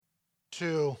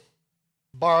to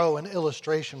borrow an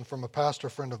illustration from a pastor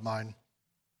friend of mine.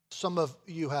 Some of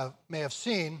you may have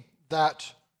seen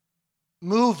that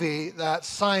movie that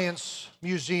science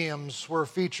museums were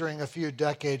featuring a few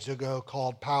decades ago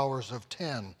called Powers of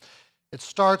 10. It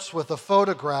starts with a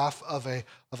photograph of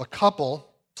a couple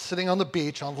sitting on the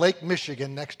beach on Lake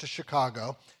Michigan next to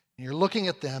Chicago, and you're looking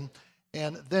at them,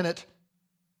 and then it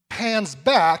pans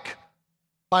back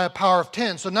by a power of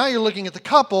 10. So now you're looking at the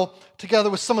couple together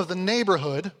with some of the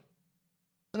neighborhood.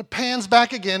 Then it pans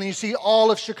back again, and you see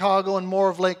all of Chicago and more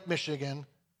of Lake Michigan.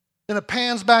 Then it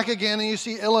pans back again, and you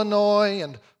see Illinois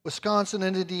and Wisconsin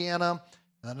and Indiana,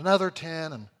 and then another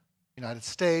 10, and United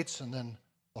States, and then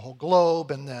the whole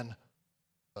globe, and then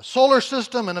the solar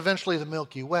system, and eventually the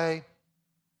Milky Way.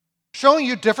 Showing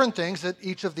you different things at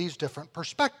each of these different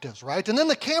perspectives, right? And then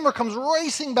the camera comes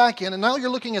racing back in, and now you're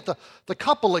looking at the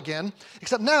couple again,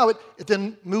 except now it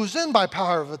then moves in by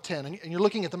power of a 10, and you're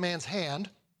looking at the man's hand,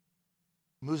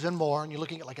 moves in more, and you're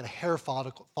looking at like a hair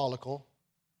follicle,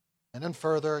 and then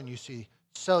further, and you see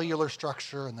cellular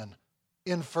structure, and then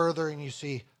in further, and you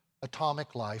see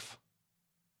atomic life.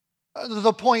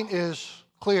 The point is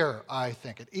clear, I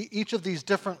think. At each of these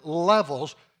different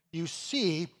levels, you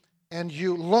see and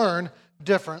you learn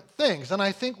different things. And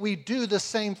I think we do the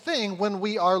same thing when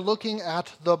we are looking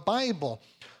at the Bible.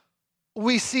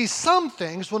 We see some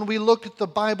things when we look at the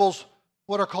Bible's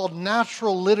what are called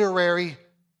natural literary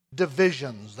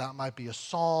divisions. That might be a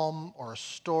psalm or a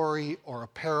story or a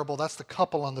parable. That's the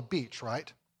couple on the beach,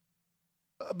 right?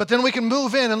 But then we can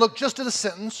move in and look just at a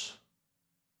sentence,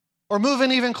 or move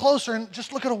in even closer and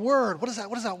just look at a word. What is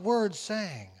that word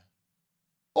saying?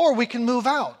 Or we can move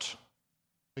out.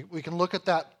 We can look at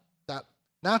that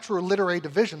natural literary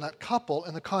division, that couple,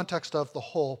 in the context of the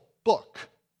whole book,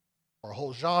 or a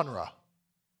whole genre,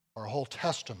 or a whole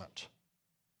testament.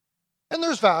 And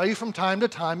there's value from time to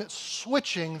time at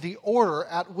switching the order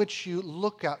at which you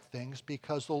look at things,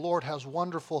 because the Lord has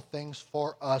wonderful things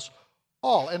for us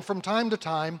all. And from time to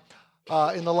time,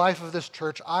 in the life of this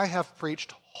church, I have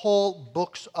preached whole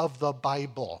books of the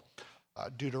Bible.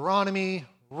 Deuteronomy,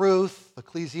 Ruth,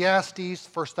 Ecclesiastes,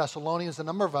 1 Thessalonians, a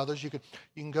number of others. You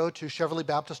can go to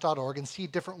CheverlyBaptist.org and see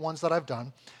different ones that I've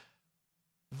done.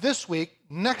 This week,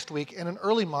 next week, and in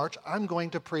early March, I'm going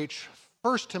to preach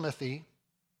 1 Timothy,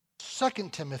 2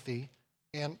 Timothy,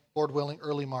 and, Lord willing,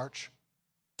 early March,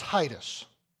 Titus.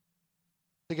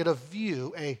 To get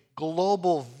a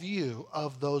global view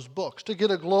of those books. To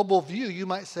get a global view, you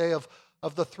might say, of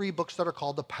the three books that are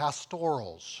called the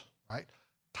pastorals, right?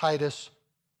 Titus,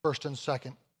 1st and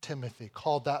 2nd Timothy,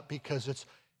 called that because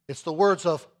it's the words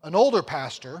of an older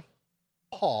pastor,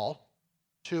 Paul,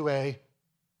 to a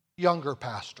younger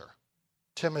pastor,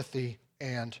 Timothy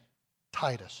and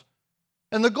Titus.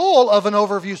 And the goal of an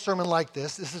overview sermon like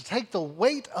this is to take the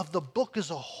weight of the book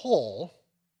as a whole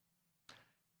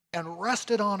and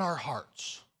rest it on our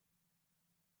hearts.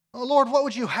 Oh, Lord, what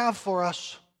would you have for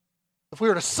us if we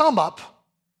were to sum up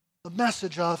the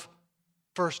message of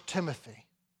 1 Timothy?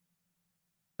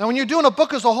 Now, when you're doing a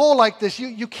book as a whole like this,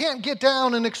 you can't get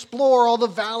down and explore all the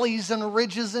valleys and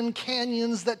ridges and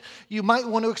canyons that you might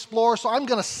want to explore. So I'm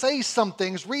going to say some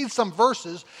things, read some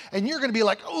verses, and you're going to be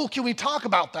like, oh, can we talk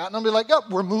about that? And I'll be like, oh,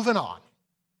 we're moving on.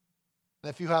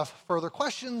 And if you have further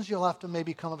questions, you'll have to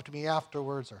maybe come up to me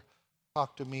afterwards or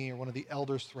talk to me or one of the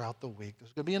elders throughout the week.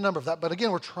 There's going to be a number of that. But again,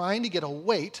 we're trying to get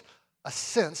a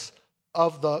sense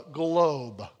of the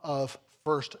globe of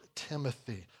 1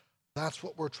 Timothy. That's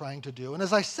what we're trying to do. And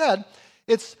as I said,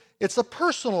 it's a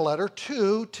personal letter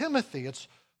to Timothy.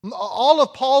 All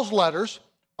of Paul's letters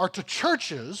are to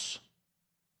churches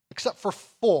except for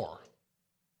 4.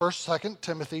 1st, 2nd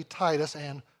Timothy, Titus,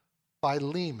 and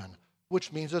Philemon,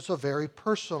 which means it's a very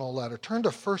personal letter. Turn to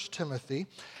 1 Timothy,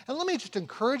 and let me just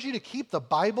encourage you to keep the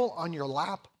Bible on your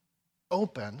lap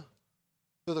open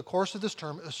through the course of this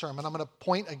sermon. I'm going to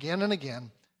point again and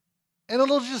again. And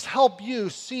it'll just help you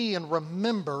see and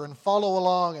remember and follow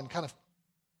along and kind of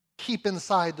keep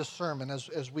inside the sermon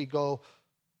as we go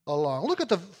along. Look at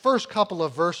the first couple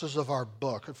of verses of our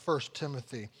book at 1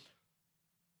 Timothy.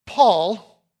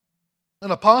 Paul,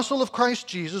 an apostle of Christ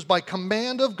Jesus, by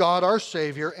command of God our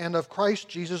Savior and of Christ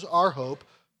Jesus our hope,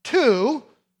 to,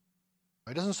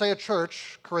 he doesn't say a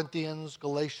church, Corinthians,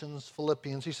 Galatians,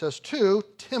 Philippians, he says to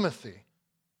Timothy,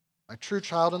 my true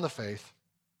child in the faith,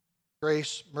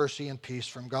 grace, mercy, and peace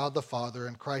from God the Father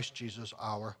and Christ Jesus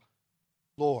our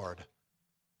Lord.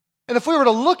 And if we were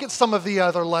to look at some of the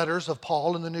other letters of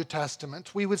Paul in the New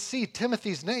Testament, we would see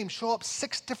Timothy's name show up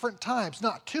 6 different times,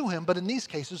 not to him, but in these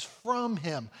cases from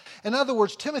him. In other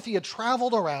words, Timothy had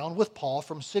traveled around with Paul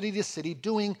from city to city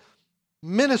doing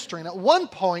ministering. At one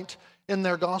point in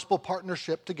their gospel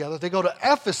partnership together. They go to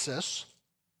Ephesus,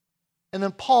 and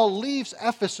then Paul leaves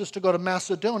Ephesus to go to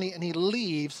Macedonia, and he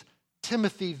leaves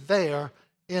Timothy there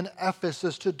in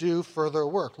Ephesus to do further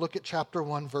work. Look at chapter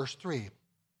 1, verse 3.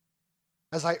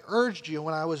 As I urged you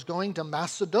when I was going to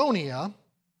Macedonia,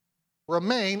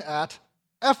 remain at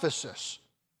Ephesus,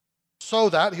 so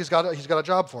that, he's got a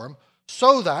job for him,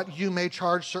 so that you may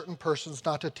charge certain persons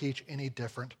not to teach any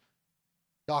different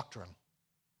doctrine.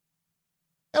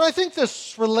 And I think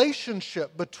this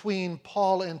relationship between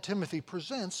Paul and Timothy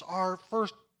presents our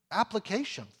first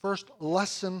application, first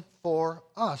lesson for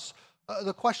us.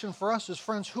 The question for us is,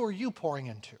 friends, who are you pouring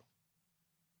into?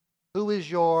 Who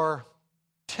is your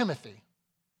Timothy?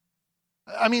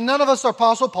 I mean, none of us are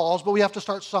Apostle Pauls, but we have to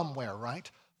start somewhere,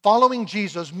 right? Following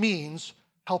Jesus means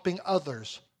helping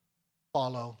others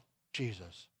follow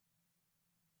Jesus.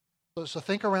 So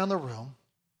think around the room.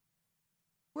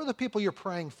 Who are the people you're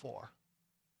praying for?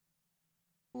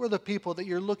 Who are the people that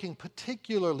you're looking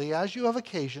particularly, as you have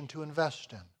occasion, to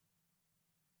invest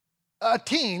in?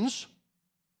 Teens,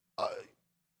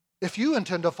 if you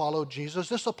intend to follow Jesus,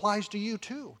 this applies to you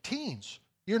too. Teens,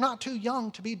 you're not too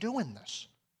young to be doing this.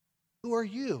 Who are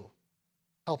you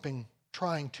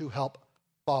trying to help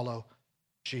follow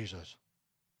Jesus?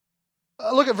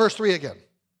 Look at verse 3 again,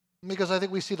 because I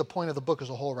think we see the point of the book as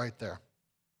a whole right there.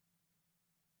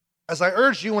 As I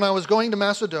urged you when I was going to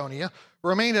Macedonia,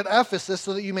 remain at Ephesus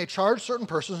so that you may charge certain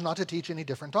persons not to teach any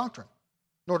different doctrine,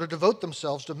 nor to devote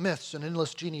themselves to myths and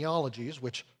endless genealogies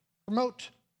which promote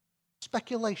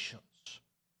speculations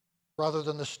rather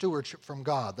than the stewardship from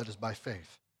God that is by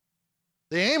faith.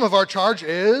 The aim of our charge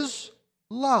is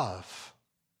love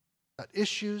that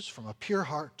issues from a pure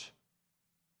heart,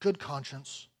 good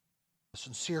conscience, a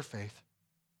sincere faith.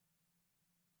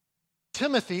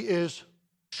 Timothy is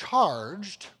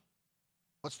charged.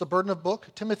 What's the burden of book?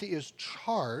 Timothy is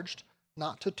charged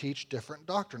not to teach different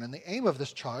doctrine. And the aim of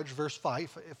this charge, verse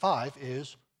 5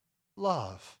 is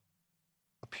love,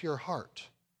 a pure heart,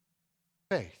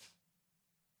 faith.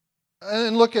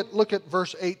 And look at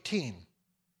verse 18.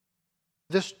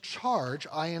 This charge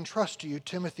I entrust to you,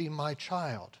 Timothy, my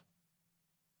child.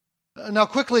 Now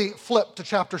quickly flip to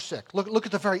chapter 6. Look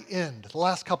at the very end, the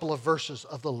last couple of verses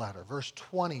of the letter. Verse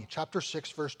 20, chapter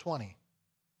 6, verse 20.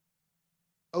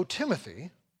 O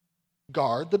Timothy,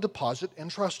 guard the deposit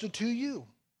entrusted to you.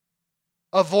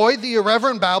 Avoid the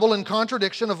irreverent babble and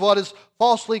contradiction of what is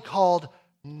falsely called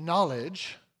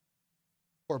knowledge,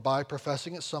 for by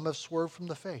professing it some have swerved from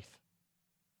the faith.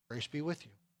 Grace be with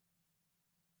you.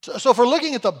 So if we're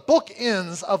looking at the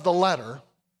bookends of the letter,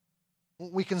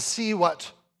 we can see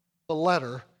what the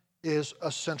letter is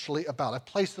essentially about. I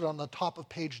placed it on the top of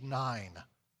page 9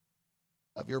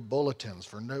 of your bulletins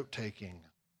for note-taking.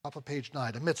 Top of page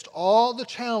 9. Amidst all the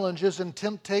challenges and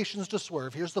temptations to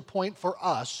swerve, here's the point for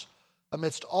us.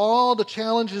 Amidst all the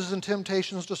challenges and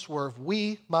temptations to swerve,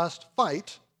 we must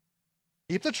fight,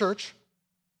 keep the church,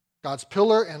 God's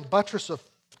pillar and buttress of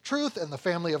truth and the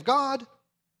family of God,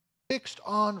 fixed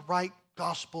on right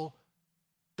gospel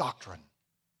doctrine.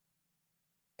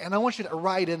 And I want you to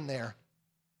write in there,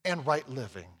 and right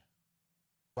living.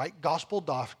 Right gospel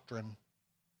doctrine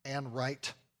and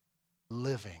right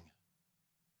living.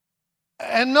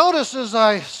 And notice as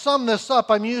I sum this up,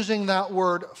 I'm using that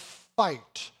word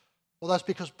fight. Well, that's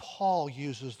because Paul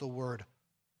uses the word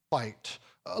fight.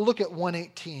 Look at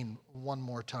 1:18 one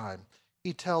more time.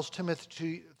 He tells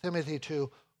Timothy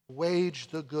to wage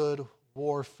the good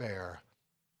warfare.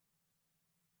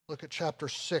 Look at chapter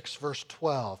 6, verse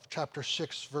 12. Chapter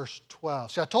 6, verse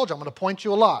 12. See, I told you I'm going to point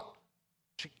you a lot.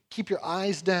 Keep your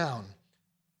eyes down.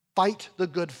 Fight the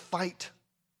good fight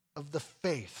of the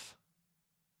faith.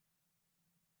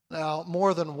 Now,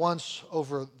 more than once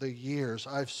over the years,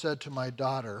 I've said to my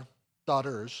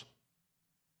daughters,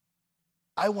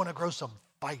 I want to grow some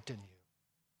fight in you.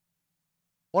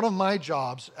 One of my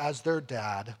jobs as their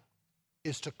dad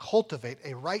is to cultivate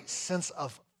a right sense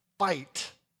of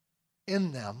fight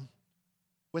in them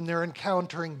when they're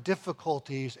encountering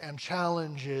difficulties and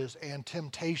challenges and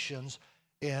temptations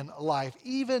in life.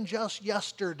 Even just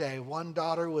yesterday, one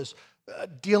daughter was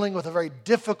dealing with a very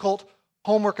difficult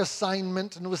homework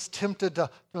assignment and was tempted to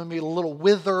maybe a little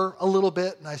wither a little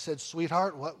bit. And I said,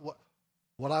 sweetheart, what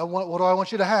do I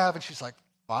want you to have? And she's like,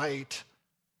 fight.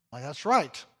 I'm like, that's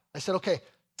right. I said, okay,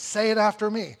 say it after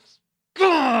me.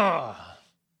 Gah!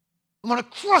 I'm going to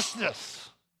crush this.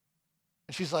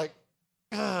 And she's like,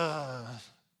 ugh.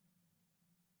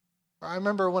 I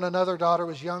remember when another daughter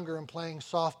was younger and playing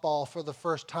softball for the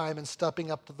first time and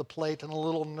stepping up to the plate and a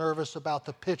little nervous about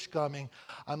the pitch coming.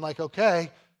 I'm like,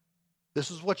 okay, this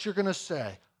is what you're going to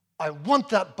say. I want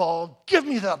that ball. Give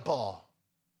me that ball.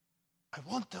 I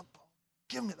want that ball.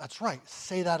 Give me, that's right.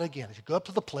 Say that again. As you go up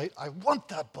to the plate, I want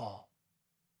that ball.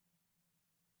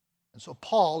 And so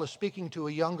Paul is speaking to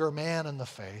a younger man in the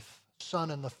faith, son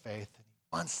in the faith, and he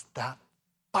wants that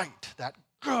fight, that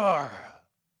grr.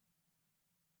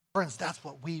 Friends, that's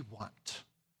what we want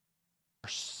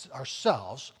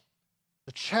ourselves.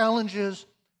 The challenges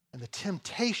and the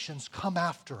temptations come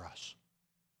after us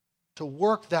to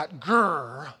work that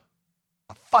grr,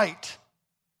 a fight,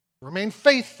 remain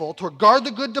faithful, to guard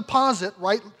the good deposit,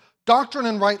 right doctrine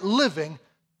and right living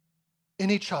in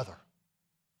each other.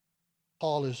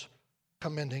 Paul is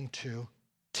commending to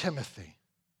Timothy.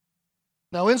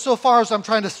 Now, insofar as I'm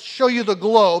trying to show you the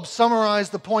globe, summarize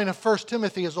the point of 1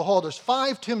 Timothy as a whole, there's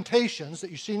 5 temptations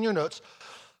that you see in your notes,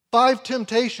 5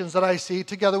 temptations that I see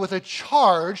together with a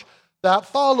charge that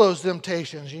follows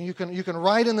temptations. And you can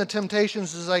write in the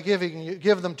temptations as I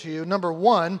give them to you. Number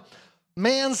 1,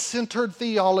 man-centered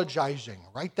theologizing.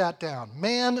 Write that down.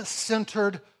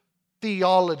 Man-centered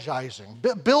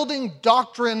theologizing. Building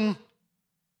doctrine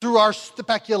through our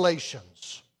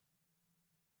speculations,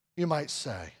 you might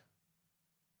say.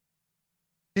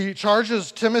 He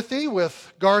charges Timothy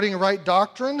with guarding right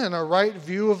doctrine and a right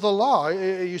view of the law.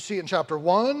 You see it in chapter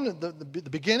 1, the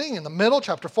beginning, in the middle,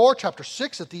 chapter 4, chapter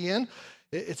 6 at the end.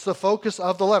 It's the focus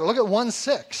of the letter. Look at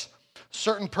 1:6.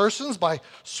 Certain persons, by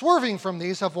swerving from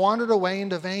these, have wandered away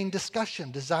into vain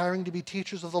discussion, desiring to be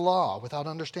teachers of the law, without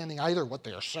understanding either what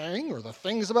they are saying or the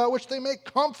things about which they make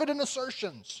confident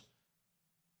assertions.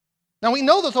 Now we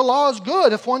know that the law is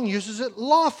good if one uses it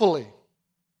lawfully.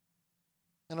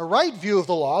 And a right view of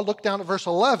the law, look down at verse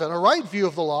 11, a right view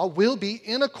of the law will be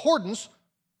in accordance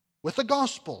with the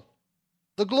gospel,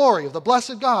 the glory of the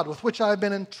blessed God with which I have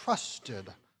been entrusted.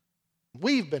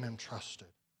 We've been entrusted.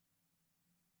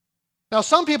 Now,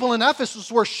 some people in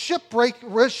Ephesus were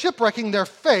shipwrecking their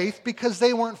faith because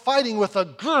they weren't fighting with a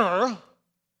grr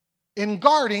in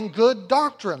guarding good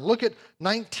doctrine. Look at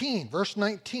 19, verse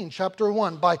 19, chapter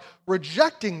 1. By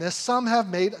rejecting this, some have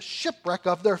made a shipwreck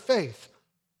of their faith,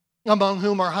 among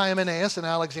whom are Hymenaeus and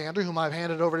Alexander, whom I've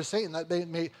handed over to Satan, that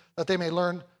they may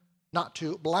learn not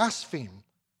to blaspheme.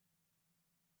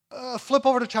 Flip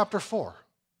over to chapter 4.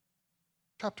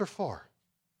 Chapter 4.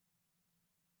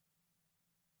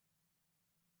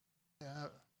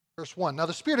 Verse 1. Now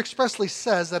the Spirit expressly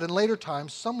says that in later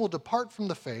times some will depart from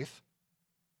the faith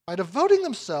by devoting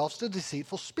themselves to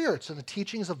deceitful spirits and the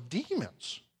teachings of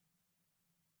demons.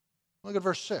 Look at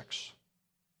verse 6.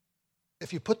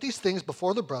 If you put these things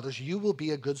before the brothers, you will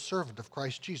be a good servant of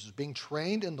Christ Jesus, being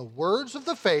trained in the words of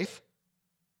the faith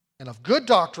and of good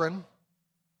doctrine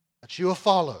that you have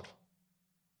followed.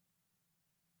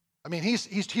 I mean,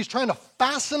 he's trying to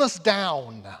fasten us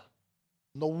down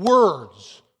in the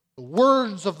words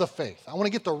of the faith. I want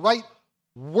to get the right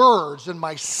words in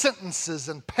my sentences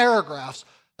and paragraphs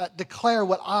that declare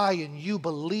what I and you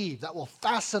believe, that will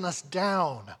fasten us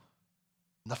down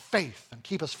in the faith and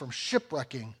keep us from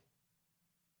shipwrecking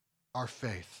our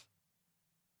faith.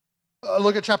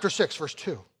 Look at chapter 6, verse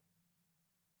 2.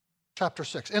 Chapter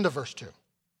 6, end of verse 2.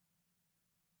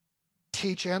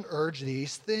 Teach and urge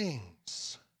these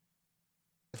things.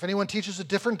 If anyone teaches a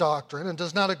different doctrine and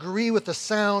does not agree with the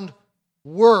sound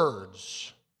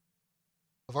words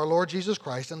of our Lord Jesus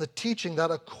Christ and the teaching that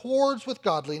accords with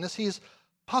godliness, he is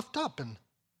puffed up and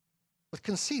with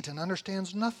conceit and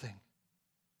understands nothing.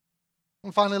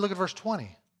 And finally, look at verse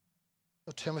 20.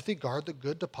 So, Timothy, guard the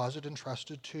good deposit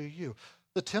entrusted to you.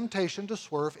 The temptation to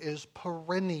swerve is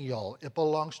perennial. It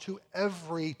belongs to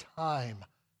every time,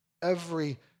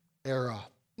 every era.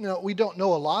 You know, we don't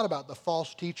know a lot about the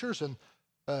false teachers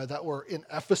that were in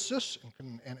Ephesus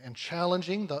and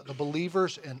challenging the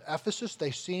believers in Ephesus.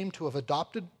 They seem to have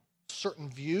adopted certain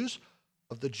views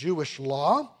of the Jewish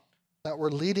law that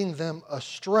were leading them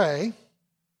astray.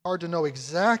 Hard to know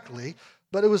exactly,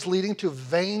 but it was leading to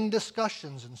vain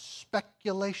discussions and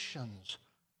speculations.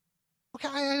 Okay,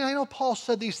 I know Paul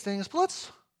said these things, but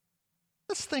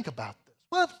let's think about this.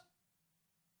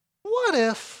 What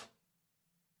if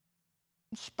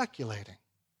I'm speculating?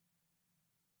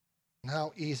 And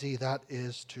how easy that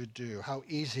is to do. How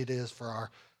easy it is for our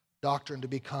doctrine to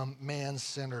become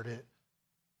man-centered. It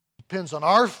depends on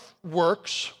our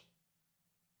works,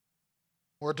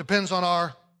 or it depends on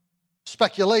our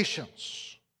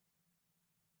speculations,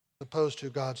 as opposed to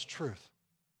God's truth.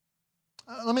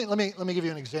 Let me give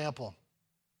you an example,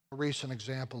 a recent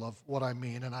example of what I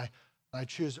mean, and I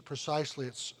choose it precisely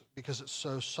because it's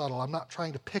so subtle. I'm not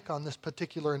trying to pick on this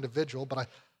particular individual, but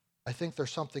I think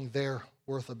there's something there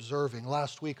worth observing.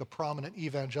 Last week, a prominent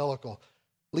evangelical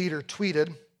leader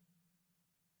tweeted,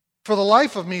 "For the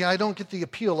life of me, I don't get the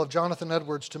appeal of Jonathan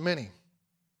Edwards to many.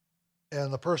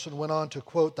 And the person went on to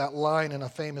quote that line in a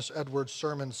famous Edwards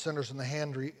sermon, Sinners in the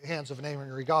Hands of an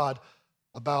Angry God,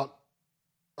 about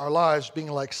our lives being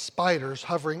like spiders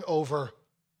hovering over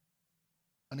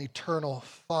an eternal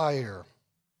fire.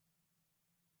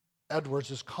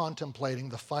 Edwards is contemplating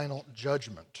the final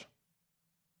judgment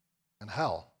and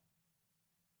hell.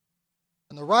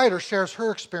 And the writer shares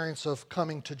her experience of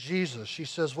coming to Jesus. She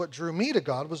says, what drew me to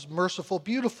God was merciful,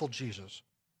 beautiful Jesus.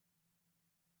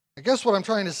 I guess what I'm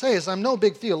trying to say is I'm no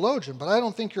big theologian, but I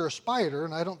don't think you're a spider,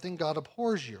 and I don't think God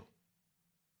abhors you.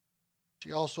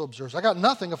 She also observes, I got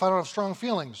nothing if I don't have strong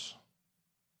feelings.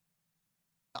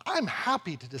 I'm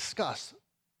happy to discuss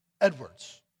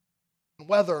Edwards and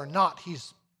whether or not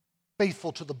he's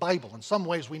faithful to the Bible. In some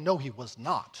ways, we know he was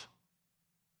not.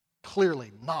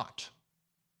 Clearly not.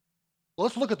 Well,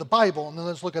 let's look at the Bible, and then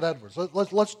let's look at Edwards.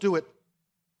 Let's do it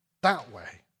that way.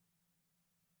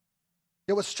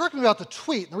 Yet what struck me about the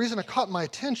tweet, and the reason it caught my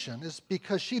attention, is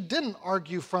because she didn't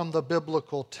argue from the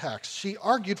biblical text. She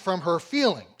argued from her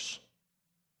feelings,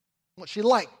 what she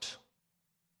liked,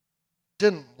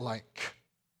 didn't like.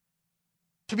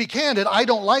 To be candid,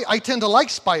 I tend to like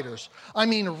spiders. I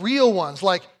mean real ones,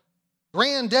 like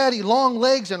granddaddy long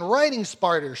legs and riding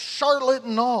spiders, Charlotte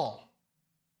and all.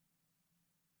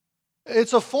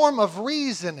 It's a form of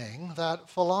reasoning that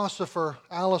philosopher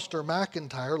Alistair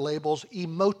McIntyre labels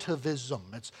emotivism.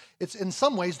 It's in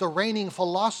some ways the reigning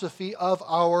philosophy of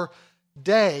our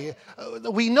day.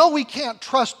 We know we can't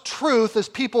trust truth as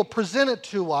people present it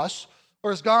to us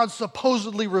or as God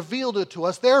supposedly revealed it to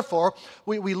us. Therefore,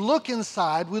 we look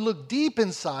inside, we look deep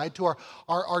inside to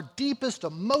our deepest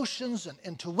emotions and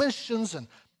intuitions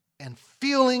and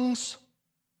feelings.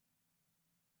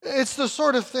 It's the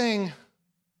sort of thing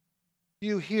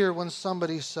you hear when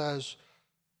somebody says,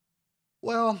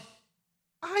 well,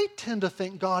 I tend to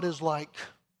think God is like,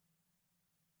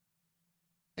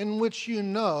 in which you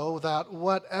know that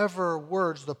whatever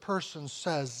words the person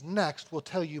says next will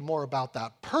tell you more about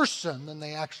that person than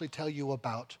they actually tell you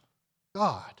about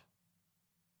God.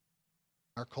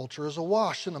 Our culture is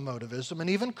awash in emotivism,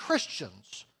 and even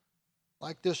Christians,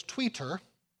 like this tweeter,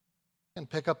 can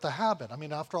pick up the habit. I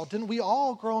mean, after all, didn't we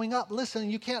all growing up,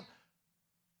 listen,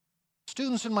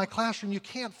 students in my classroom, you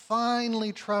can't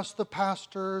finally trust the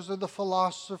pastors or the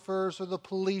philosophers or the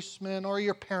policemen or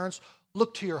your parents.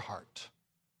 Look to your heart.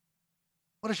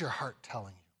 What is your heart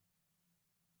telling you?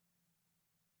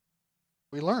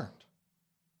 We learned.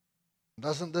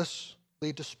 Doesn't this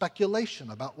lead to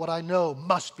speculation about what I know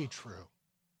must be true?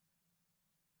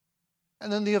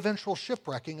 And then the eventual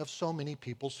shipwrecking of so many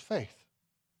people's faith.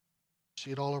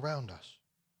 See it all around us.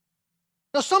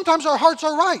 Now, sometimes our hearts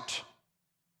are right.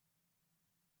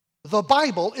 The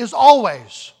Bible is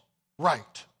always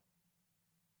right.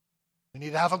 We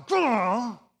need to have a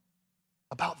grrr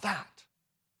about that.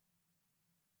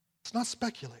 Let's not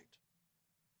speculate.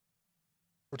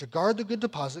 We're to guard the good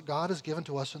deposit God has given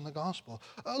to us in the gospel.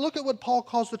 Look at what Paul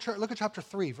calls the church. Look at chapter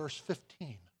 3, verse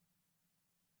 15.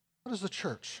 What is the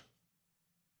church?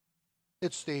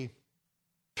 It's the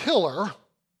pillar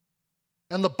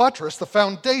and the buttress, the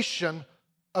foundation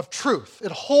of truth.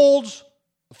 It holds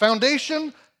the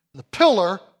foundation. The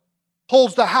pillar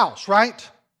holds the house, right?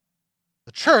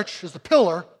 The church is the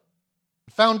pillar,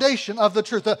 foundation of the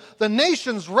truth. The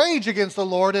nations rage against the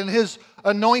Lord and his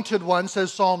anointed one,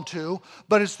 says Psalm 2,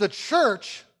 but it's the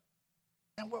church,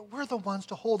 and we're the ones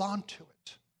to hold on to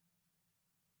it.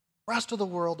 The rest of the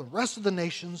world, the rest of the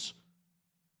nations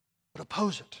would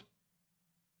oppose it.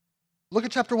 Look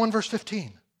at chapter 1, verse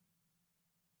 15.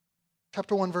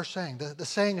 Chapter 1, verse saying, the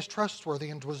saying is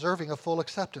trustworthy and deserving of full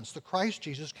acceptance. The Christ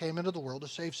Jesus came into the world to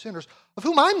save sinners, of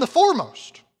whom I'm the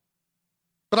foremost.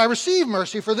 But I receive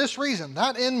mercy for this reason,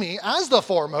 that in me, as the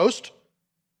foremost,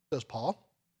 says Paul,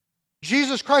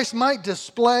 Jesus Christ might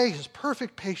display his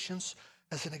perfect patience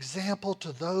as an example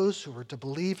to those who are to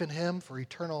believe in him for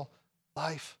eternal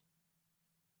life.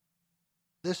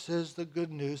 This is the good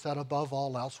news that above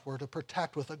all else we're to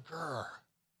protect with a grrr,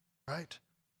 right?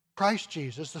 Christ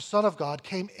Jesus, the Son of God,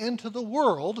 came into the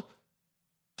world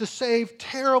to save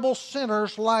terrible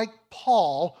sinners like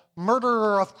Paul,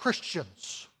 murderer of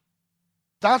Christians.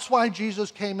 That's why Jesus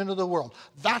came into the world.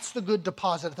 That's the good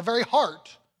deposit at the very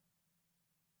heart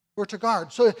we're to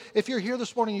guard. So if you're here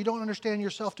this morning, you don't understand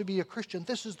yourself to be a Christian,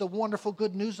 this is the wonderful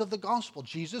good news of the gospel.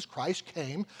 Jesus Christ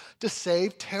came to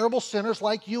save terrible sinners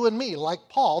like you and me, like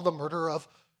Paul, the murderer of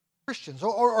Christians.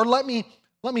 Or let me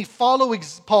follow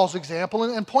Paul's example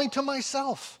and point to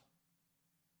myself.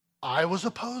 I was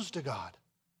opposed to God.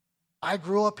 I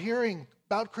grew up hearing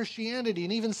about Christianity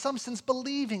and even some sense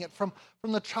believing it from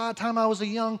the time I was a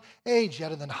young age.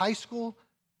 Yet in high school,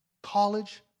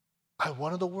 college, I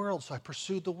wanted the world, so I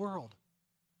pursued the world.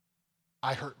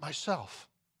 I hurt myself.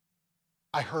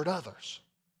 I hurt others.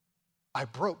 I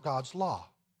broke God's law.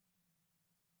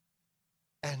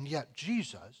 And yet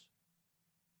Jesus,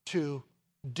 to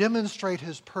demonstrate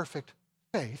his perfect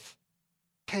faith,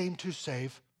 came to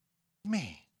save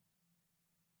me.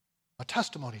 A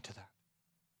testimony to that.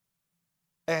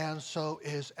 And so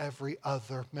is every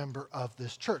other member of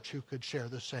this church who could share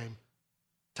the same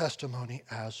testimony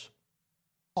as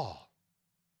Paul.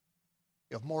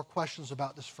 If you have more questions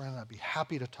about this, friend, I'd be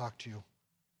happy to talk to you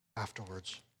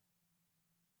afterwards.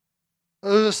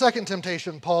 The second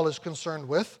temptation Paul is concerned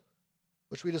with,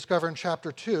 which we discover in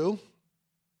chapter 2,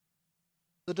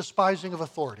 the despising of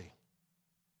authority.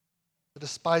 The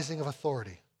despising of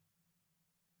authority.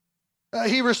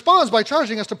 He responds by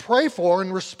charging us to pray for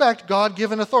and respect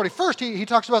God-given authority. First, he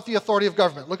talks about the authority of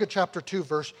government. Look at chapter 2,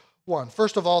 verse 1.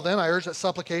 First of all, then, I urge that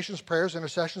supplications, prayers,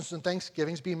 intercessions, and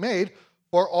thanksgivings be made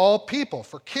for all people,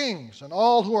 for kings, and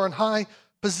all who are in high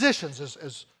positions,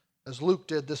 as Luke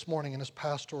did this morning in his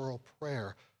pastoral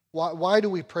prayer. Why do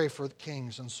we pray for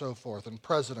kings and so forth, and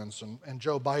presidents, and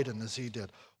Joe Biden as he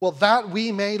did? Well, that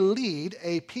we may lead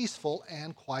a peaceful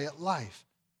and quiet life,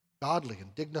 godly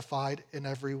and dignified in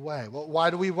every way. Well, why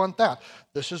do we want that?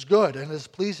 This is good and is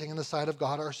pleasing in the sight of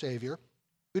God our Savior,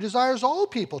 who desires all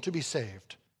people to be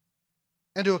saved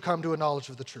and to come to a knowledge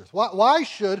of the truth. Why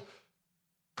should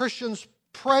Christians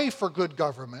pray for good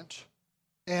government?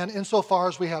 And insofar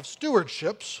as we have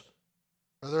stewardships,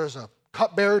 whether as a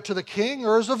cupbearer to the king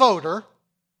or as a voter,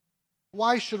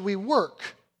 why should we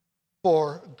work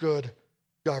for good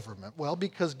government? Well,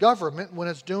 because government, when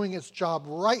it's doing its job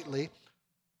rightly,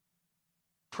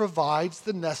 provides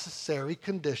the necessary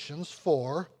conditions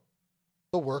for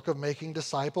the work of making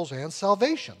disciples and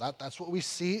salvation. That's what we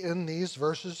see in these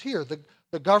verses here.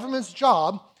 The government's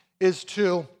job is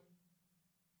to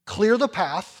clear the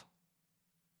path,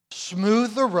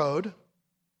 smooth the road,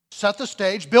 set the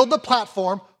stage, build the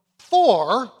platform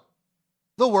for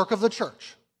the work of the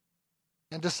church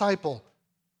and disciple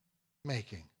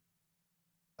making.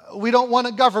 We don't want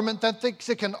a government that thinks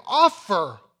it can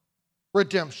offer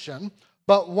redemption,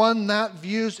 but one that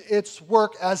views its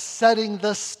work as setting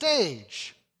the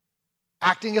stage,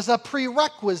 acting as a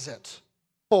prerequisite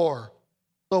for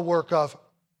the work of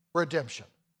redemption.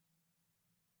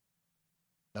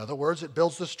 In other words, it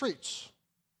builds the streets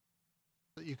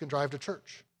that you can drive to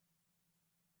church.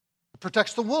 It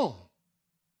protects the womb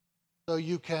so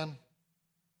you can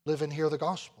live and hear the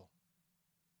gospel.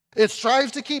 It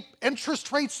strives to keep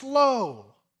interest rates low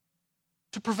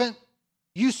to prevent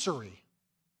usury,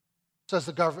 says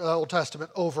the Old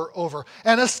Testament over.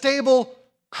 And a stable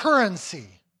currency,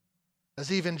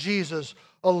 as even Jesus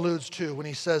alludes to when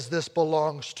he says this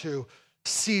belongs to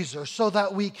Caesar, so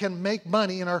that we can make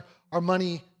money and our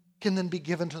money can then be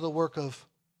given to the work of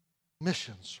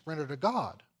missions, rendered to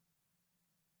God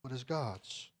what is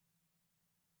God's.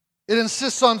 It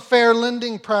insists on fair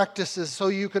lending practices so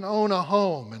you can own a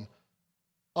home and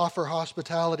offer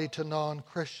hospitality to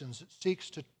non-Christians. It seeks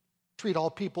to treat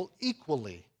all people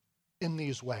equally in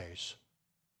these ways.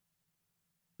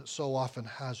 It so often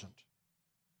hasn't.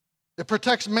 It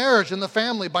protects marriage and the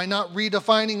family by not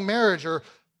redefining marriage or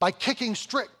by kicking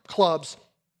strip clubs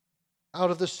out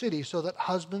of the city so that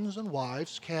husbands and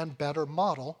wives can better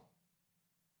model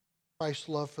Christ's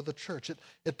love for the church.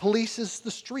 It polices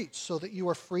the streets so that you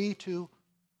are free to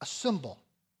assemble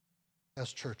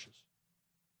as churches.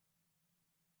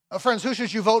 Friends, who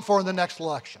should you vote for in the next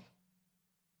election?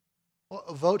 Well,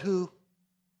 vote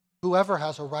whoever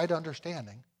has a right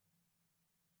understanding,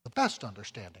 the best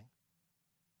understanding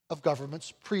of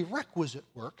government's prerequisite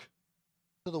work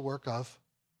to the work of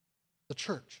the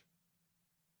church.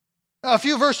 Now, a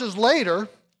few verses later,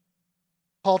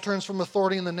 Paul turns from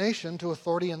authority in the nation to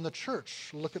authority in the church.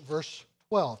 Look at verse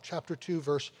 12, chapter 2,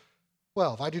 verse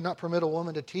 12. I do not permit a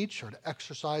woman to teach or to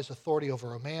exercise authority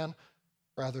over a man.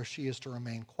 Rather, she is to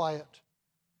remain quiet.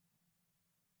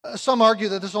 Some argue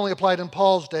that this only applied in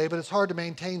Paul's day, but it's hard to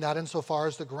maintain that insofar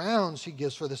as the grounds he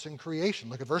gives for this in creation.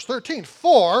 Look at verse 13.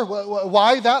 For,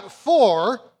 why that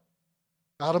for?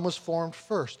 Adam was formed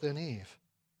first, then Eve.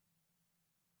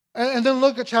 And then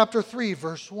look at chapter 3,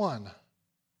 verse 1.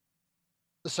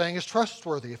 The saying is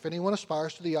trustworthy. If anyone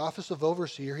aspires to the office of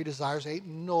overseer, he desires a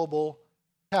noble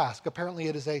task. Apparently,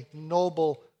 it is a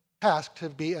noble task to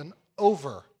be an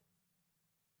overseer,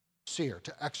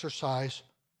 to exercise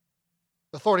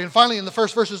authority. And finally, in the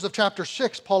first verses of chapter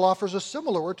 6, Paul offers a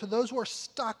similar word to those who are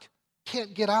stuck,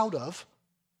 can't get out of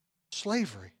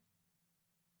slavery.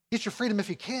 Get your freedom if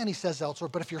you can, he says elsewhere,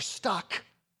 but if you're stuck,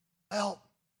 well,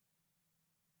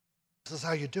 this is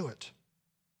how you do it.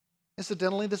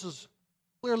 Incidentally, this is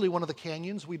clearly one of the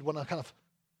canyons we'd want to kind of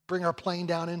bring our plane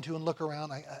down into and look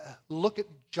around. I look at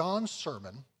John's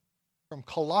sermon from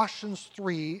Colossians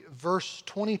 3, verse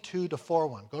 22 to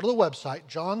 4:1. Go to the website,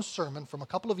 John's sermon from a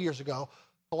couple of years ago,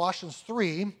 Colossians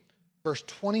 3, verse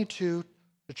 22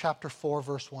 to chapter 4,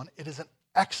 verse 1. It is an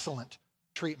excellent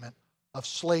treatment of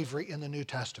slavery in the New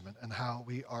Testament and how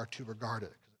we are to regard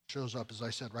it. It shows up, as I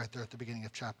said, right there at the beginning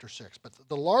of chapter 6. But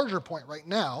the larger point right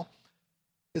now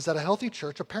is that a healthy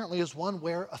church apparently is one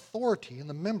where authority and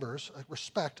the members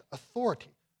respect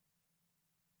authority.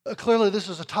 Clearly, this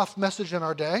is a tough message in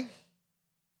our day.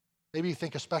 Maybe you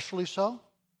think especially so.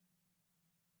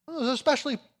 It was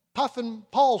especially tough in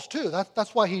Paul's too.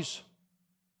 That's why he's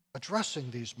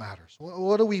addressing these matters.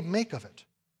 What do we make of it?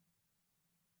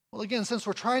 Well, again, since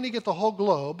we're trying to get the whole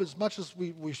globe, as much as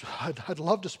I'd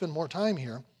love to spend more time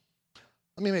here,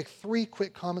 let me make 3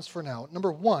 quick comments for now.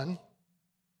 Number 1,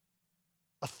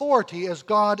 authority as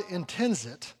God intends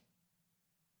it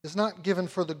is not given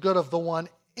for the good of the one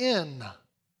in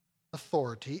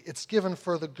authority. It's given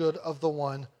for the good of the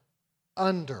one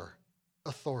under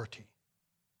authority.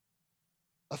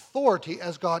 Authority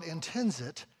as God intends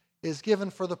it is given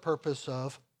for the purpose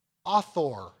of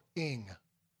authoring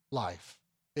life.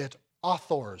 It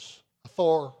authors,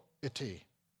 authority,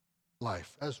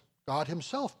 life, as God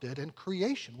himself did in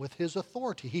creation with his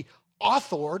authority. He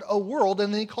authored a world,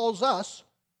 and then he calls us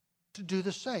to do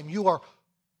the same. You are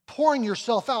pouring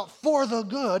yourself out for the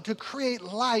good to create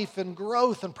life and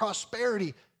growth and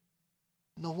prosperity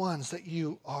in the ones that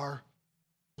you are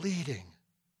leading.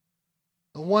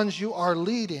 The ones you are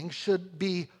leading should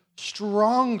be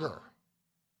stronger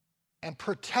and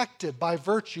protected by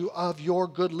virtue of your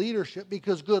good leadership,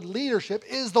 because good leadership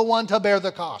is the one to bear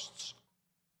the costs.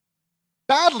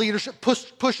 Bad leadership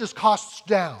pushes costs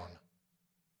down.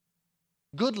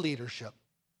 Good leadership,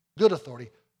 good authority,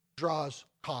 draws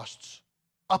costs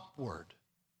upward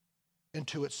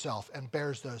into itself and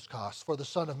bears those costs. For the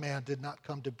Son of Man did not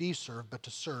come to be served, but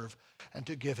to serve and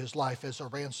to give his life as a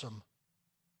ransom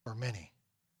for many.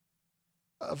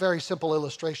 A very simple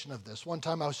illustration of this. One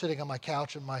time I was sitting on my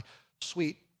couch and my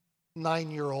sweet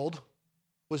 9-year-old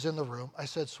was in the room. I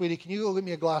said, "Sweetie, can you go get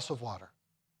me a glass of water?"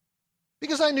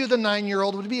 Because I knew the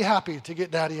 9-year-old would be happy to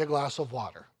get Daddy a glass of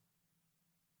water.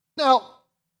 Now,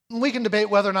 we can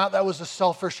debate whether or not that was a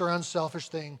selfish or unselfish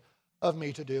thing of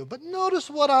me to do. But notice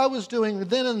what I was doing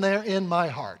then and there in my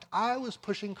heart. I was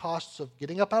pushing costs of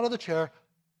getting up out of the chair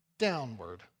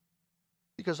downward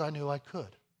because I knew I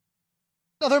could.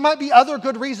 Now, there might be other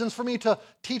good reasons for me to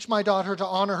teach my daughter to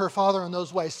honor her father in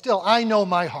those ways. Still, I know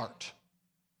my heart.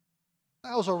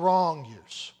 That was a wrong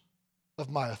use of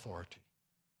my authority.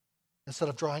 Instead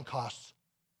of drawing costs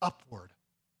upward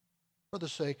for the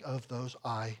sake of those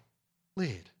I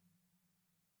lead.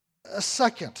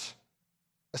 Second,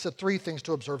 I said 3 things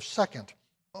to observe. Second,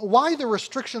 why the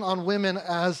restriction on women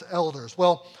as elders?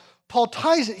 Well, Paul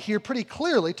ties it here pretty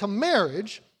clearly to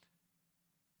marriage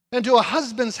and to a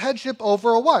husband's headship over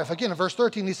a wife. Again, in verse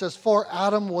 13, he says, "For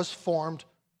Adam was formed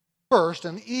first,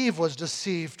 and Eve was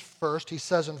deceived first." He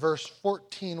says in verse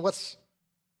 14, what's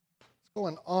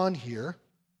going on here?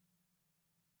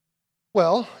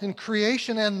 Well, in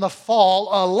creation and the fall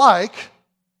alike,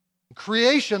 in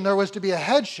creation there was to be a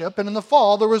headship, and in the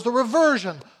fall there was the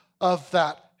reversion of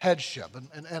that headship.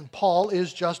 And Paul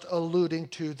is just alluding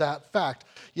to that fact.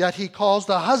 Yet he calls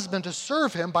the husband to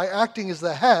serve him by acting as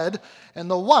the head, and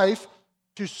the wife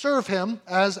to serve him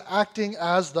as acting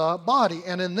as the body.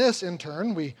 And in this, in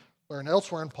turn, we learn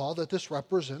elsewhere in Paul that this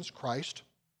represents Christ,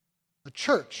 the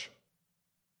church.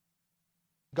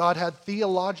 God had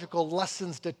theological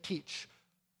lessons to teach,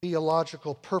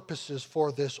 theological purposes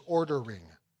for this ordering.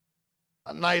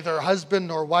 Neither husband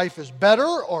nor wife is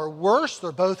better or worse.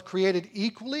 They're both created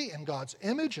equally in God's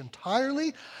image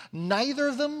entirely. Neither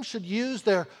of them should use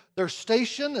their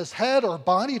station as head or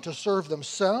body to serve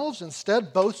themselves.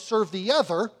 Instead, both serve the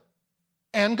other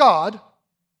and God,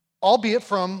 albeit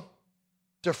from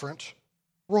different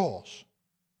roles.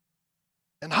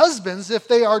 And husbands, if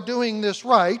they are doing this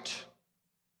right,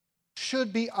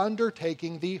 should be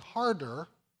undertaking the harder,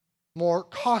 more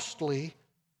costly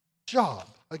job.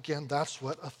 Again, that's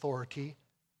what authority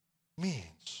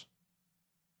means.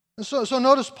 And so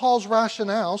notice Paul's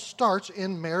rationale starts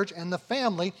in marriage and the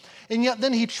family, and yet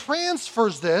then he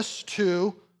transfers this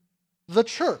to the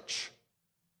church.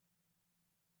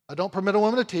 I don't permit a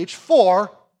woman to teach,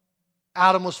 for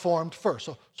Adam was formed first.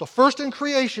 So first in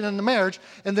creation and the marriage,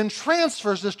 and then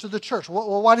transfers this to the church.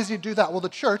 Well, why does he do that? Well, the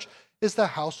church is the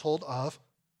household of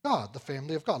God, the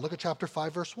family of God. Look at chapter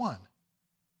 5, verse 1.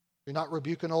 Do not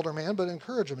rebuke an older man, but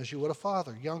encourage him as you would a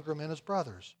father, younger men as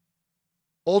brothers.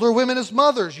 Older women as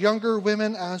mothers, younger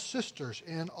women as sisters,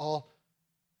 in all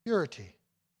purity.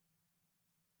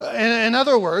 In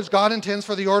other words, God intends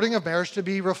for the ordering of marriage to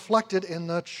be reflected in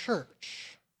the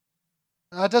church.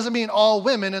 Now, that doesn't mean all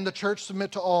women in the church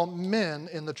submit to all men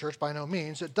in the church, by no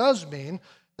means. It does mean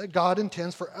that God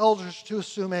intends for elders to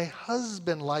assume a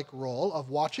husband-like role of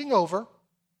watching over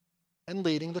and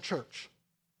leading the church.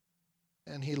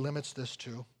 And he limits this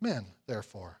to men,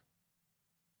 therefore.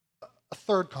 A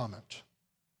third comment.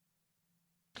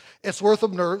 It's worth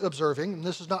observing, and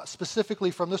this is not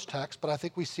specifically from this text, but I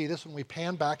think we see this when we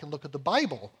pan back and look at the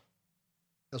Bible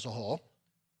as a whole.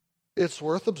 It's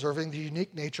worth observing the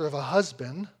unique nature of a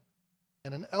husband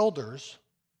and an elder's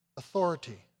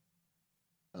authority.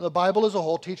 And the Bible as a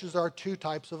whole teaches there are two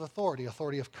types of authority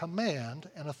of command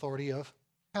and authority of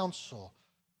counsel.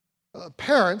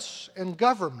 Parents and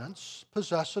governments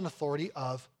possess an authority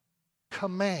of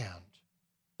command.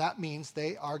 That means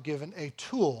they are given a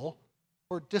tool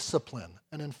for discipline,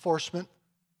 an enforcement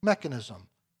mechanism.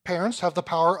 Parents have the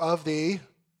power of the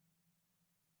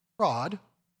rod.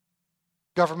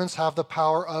 Governments have the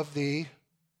power of the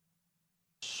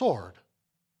sword.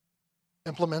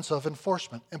 Implements of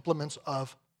enforcement, implements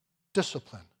of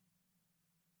discipline.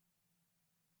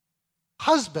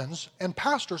 Husbands and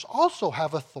pastors also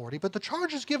have authority, but the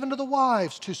charge is given to the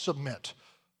wives to submit.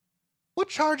 What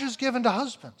charge is given to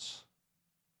husbands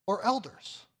or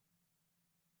elders?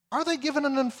 Are they given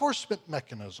an enforcement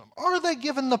mechanism? Are they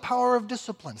given the power of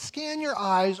discipline? Scan your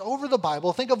eyes over the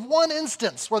Bible. Think of one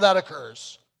instance where that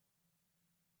occurs.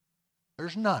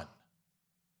 There's none.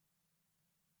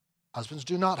 Husbands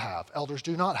do not have, elders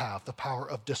do not have the power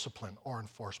of discipline or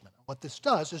enforcement. What this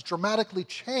does is dramatically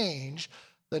change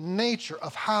the nature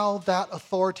of how that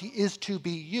authority is to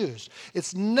be used.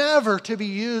 It's never to be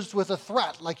used with a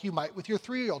threat like you might with your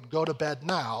 3-year-old. Go to bed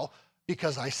now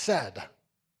because I said.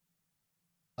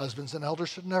 Husbands and elders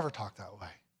should never talk that way.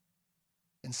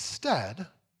 Instead,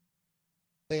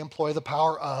 they employ the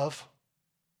power of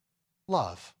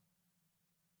love,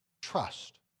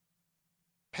 trust,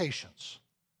 patience,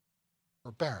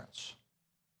 forbearance,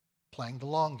 playing the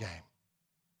long game.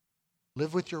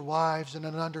 Live with your wives in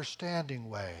an understanding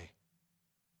way,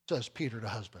 says Peter to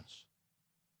husbands.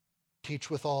 Teach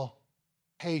with all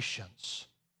patience,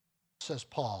 says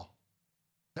Paul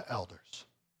to elders.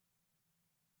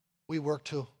 We work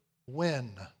to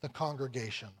win the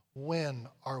congregation, win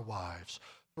our wives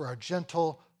through our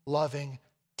gentle, loving,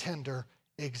 tender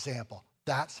example.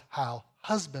 That's how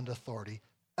husband authority,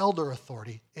 elder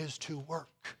authority is to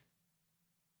work.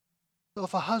 So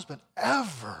if a husband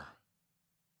ever,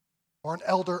 or an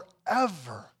elder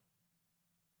ever,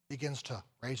 begins to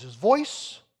raise his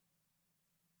voice,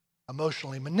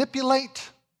 emotionally manipulate,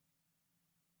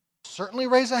 certainly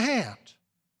raise a hand,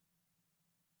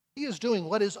 he is doing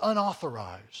what is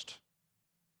unauthorized.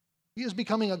 He is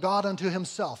becoming a God unto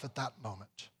himself at that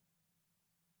moment.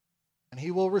 And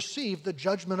he will receive the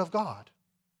judgment of God.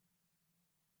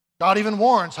 God even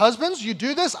warns, husbands, you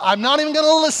do this, I'm not even going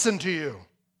to listen to you.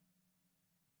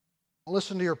 I'll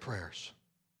listen to your prayers.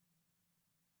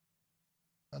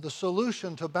 Now, the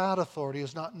solution to bad authority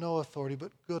is not no authority,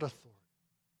 but good authority.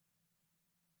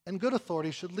 And good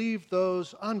authority should leave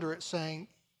those under it saying,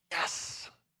 yes,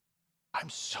 I'm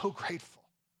so grateful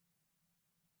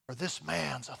for this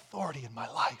man's authority in my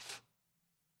life.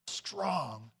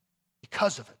 Strong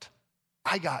because of it.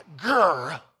 I got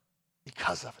grr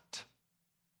because of it.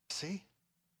 See?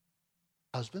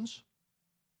 Husbands,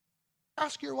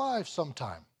 ask your wives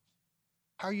sometime,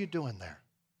 how are you doing there?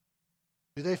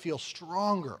 Do they feel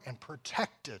stronger and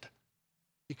protected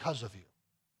because of you?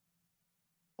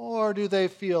 Or do they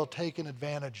feel taken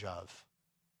advantage of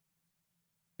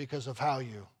because of how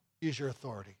you use your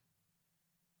authority?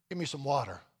 Give me some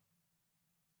water.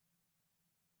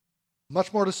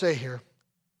 Much more to say here,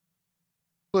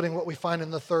 including what we find in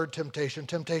the third temptation,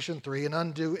 temptation 3, an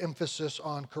undue emphasis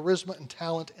on charisma and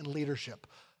talent and leadership.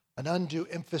 An undue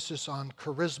emphasis on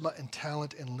charisma and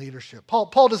talent and leadership.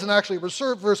 Paul doesn't actually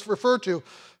refer to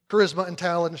charisma and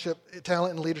talent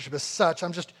and leadership as such.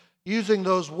 I'm just using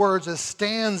those words as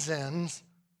stand-ins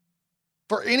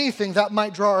for anything that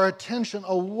might draw our attention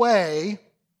away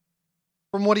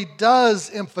from what he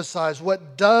does emphasize,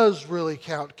 what does really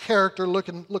count. Character, look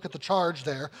at the charge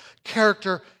there.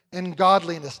 Character and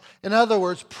godliness. In other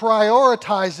words,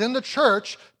 prioritize in the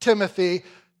church, Timothy,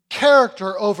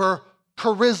 character over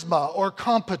charisma or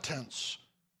competence.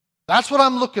 That's what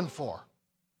I'm looking for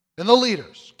in the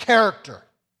leaders, character.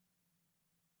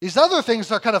 These other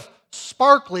things are kind of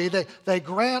sparkly. They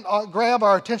grab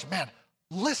our attention. Man,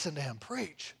 listen to him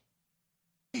preach.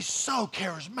 He's so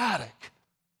charismatic.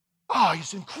 Oh,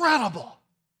 he's incredible.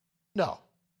 No,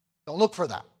 Don't look for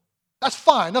that. That's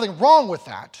fine. Nothing wrong with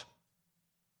that.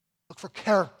 Look for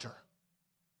character.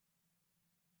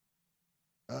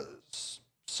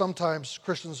 Sometimes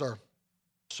Christians are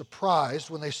surprised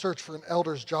when they search for an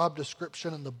elder's job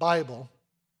description in the Bible,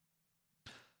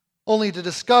 only to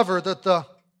discover that the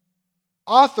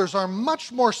authors are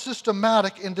much more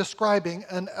systematic in describing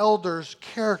an elder's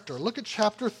character. Look at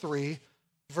chapter 3,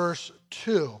 verse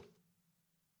 2.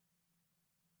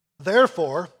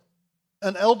 Therefore,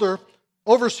 an elder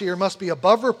overseer must be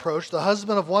above reproach, the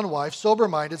husband of one wife,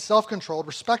 sober-minded, self-controlled,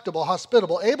 respectable,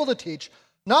 hospitable, able to teach,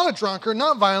 not a drunkard,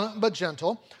 not violent, but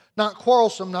gentle, not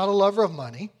quarrelsome, not a lover of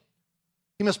money.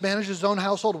 He must manage his own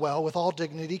household well, with all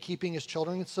dignity, keeping his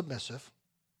children submissive.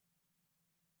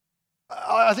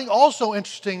 I think also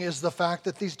interesting is the fact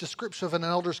that these descriptions of an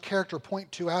elder's character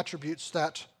point to attributes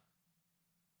that,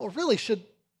 really should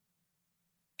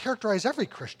characterize every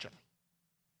Christian.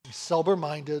 He's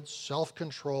sober-minded,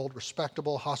 self-controlled,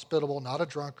 respectable, hospitable, not a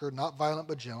drunkard, not violent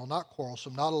but gentle, not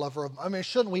quarrelsome, not a lover of...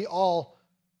 shouldn't we all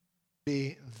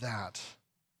be that?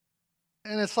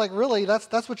 And it's like, really,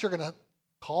 that's what you're going to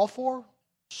call for?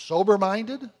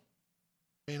 Sober-minded?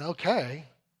 Okay.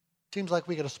 Seems like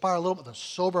we could aspire a little bit to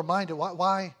sober-minded.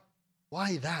 Why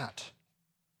that,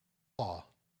 Paul?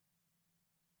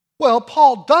 Well,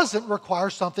 Paul doesn't require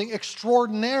something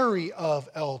extraordinary of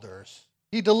elders.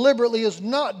 He deliberately is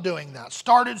not doing that.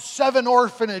 Started 7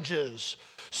 orphanages,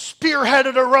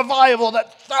 spearheaded a revival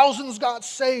that thousands got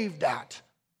saved at.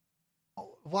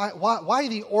 Why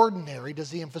the ordinary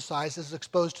does he emphasize as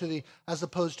opposed to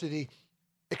the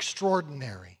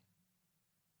extraordinary?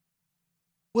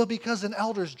 Well, because an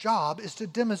elder's job is to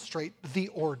demonstrate the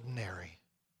ordinary,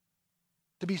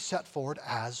 to be set forward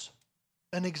as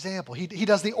an example. He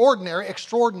does the ordinary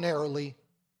extraordinarily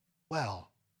well,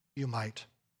 you might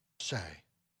say.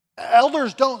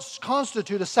 Elders don't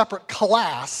constitute a separate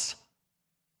class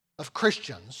of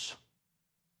Christians.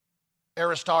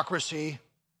 Aristocracy,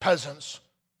 peasants,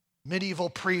 medieval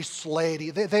priests, laity.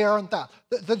 They aren't that.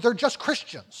 They're just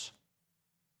Christians.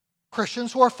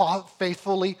 Christians who are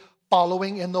faithfully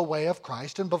following in the way of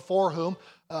Christ, and before whom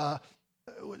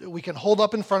we can hold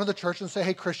up in front of the church and say,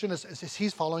 hey, Christian,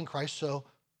 he's following Christ, so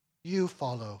you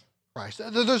follow Christ.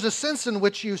 There's a sense in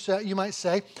which you might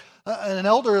say an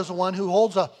elder is one who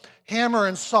holds a hammer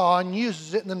and saw and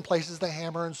uses it and then places the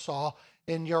hammer and saw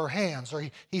in your hands. Or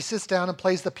he sits down and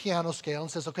plays the piano scale and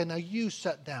says, okay, now you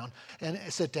sit down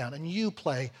and you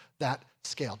play that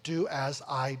scale. Do as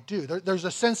I do. There's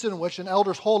a sense in which an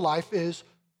elder's whole life is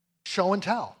show and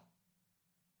tell.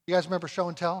 You guys remember show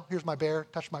and tell? Here's my bear,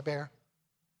 touch my bear.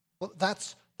 Well,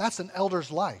 that's an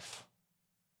elder's life.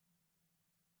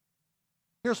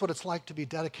 Here's what it's like to be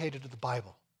dedicated to the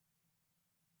Bible.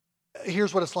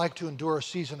 Here's what it's like to endure a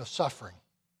season of suffering.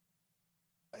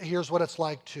 Here's what it's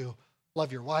like to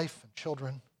love your wife and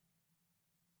children.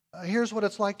 Here's what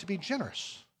it's like to be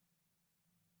generous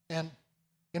and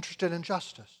interested in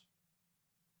justice.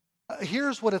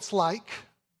 Here's what it's like.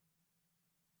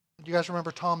 Do you guys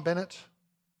remember Tom Bennett,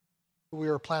 who we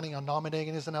were planning on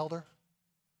nominating as an elder?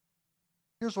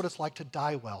 Here's what it's like to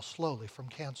die well, slowly, from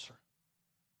cancer.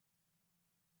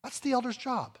 That's the elder's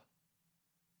job.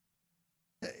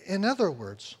 In other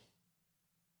words,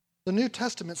 the New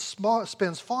Testament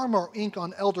spends far more ink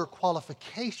on elder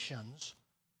qualifications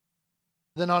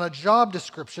than on a job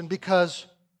description, because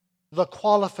the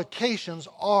qualifications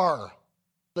are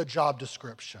the job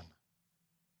description.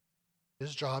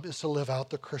 His job is to live out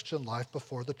the Christian life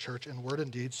before the church in word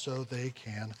and deed so they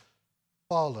can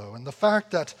follow. And the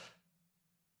fact that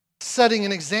setting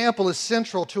an example is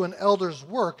central to an elder's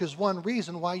work is one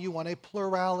reason why you want a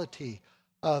plurality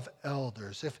of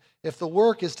elders. If the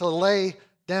work is to lay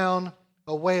down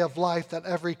a way of life that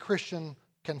every Christian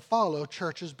can follow,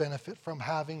 churches benefit from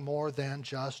having more than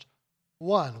just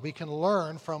one. We can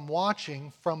learn from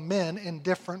watching from men in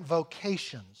different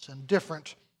vocations and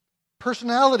different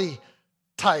personality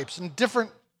types and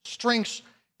different strengths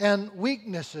and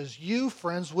weaknesses. You,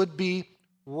 friends, would be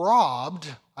robbed,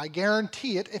 I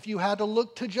guarantee it, if you had to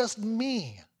look to just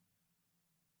me.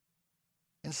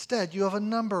 Instead, you have a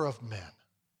number of men,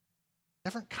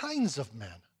 different kinds of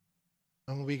men.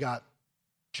 And we got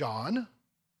John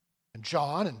and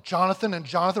Jonathan,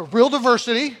 real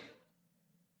diversity.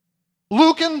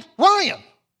 Luke and Ryan.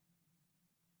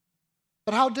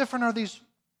 But how different are these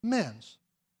men?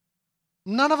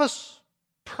 None of us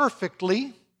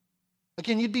perfectly.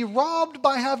 Again, you'd be robbed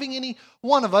by having any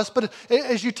one of us, but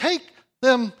as you take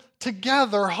them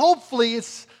together, hopefully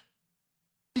it's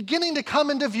beginning to come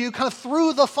into view kind of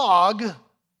through the fog.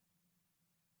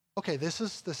 Okay, this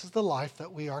is the life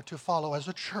that we are to follow as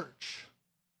a church,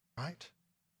 right?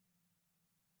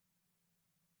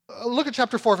 Look at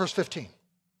chapter 4, verse 15.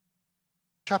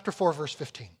 Chapter 4, verse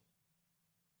 15.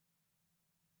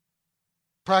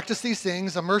 Practice these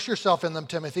things, immerse yourself in them,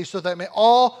 Timothy, so that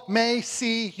all may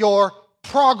see your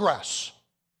progress.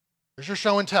 There's your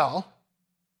show and tell.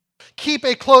 Keep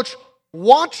a close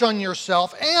watch on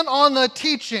yourself and on the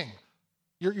teaching.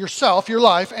 Yourself, your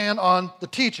life, and on the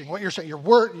teaching. What you're saying, your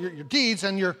word, your deeds,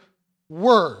 and your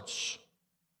words.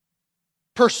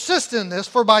 Persist in this,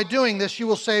 for by doing this you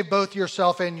will save both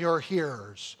yourself and your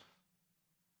hearers.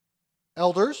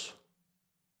 Elders,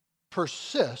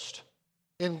 persist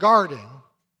in guarding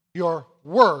your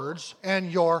words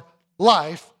and your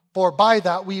life, for by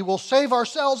that we will save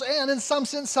ourselves, and in some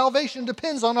sense salvation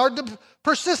depends on our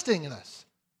persisting in this.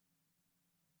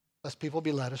 Lest people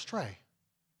be led astray.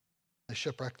 They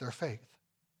shipwreck their faith.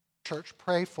 Church,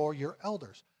 pray for your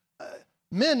elders.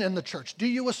 Men in the church, do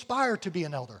you aspire to be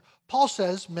an elder? Paul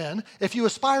says, men, if you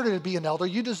aspire to be an elder,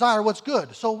 you desire what's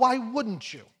good. So why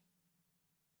wouldn't you?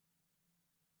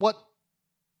 What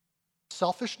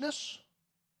selfishness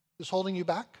is holding you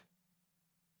back?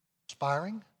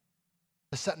 Aspiring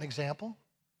to set an example,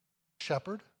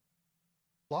 shepherd,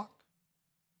 flock.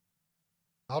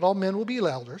 Not all men will be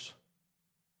elders,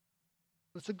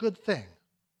 but it's a good thing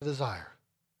to desire.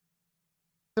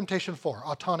 Temptation 4,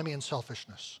 autonomy and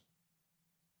selfishness.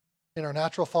 In our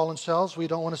natural fallen selves, we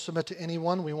don't want to submit to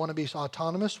anyone. We want to be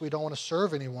autonomous. We don't want to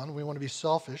serve anyone. We want to be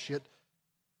selfish. Yet,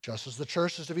 just as the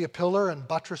church is to be a pillar and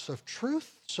buttress of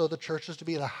truth, so the church is to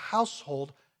be the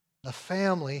household, the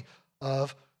family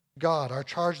of God. Our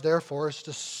charge, therefore, is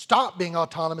to stop being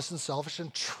autonomous and selfish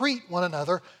and treat one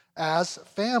another as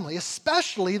family,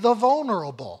 especially the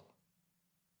vulnerable.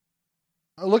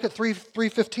 Look at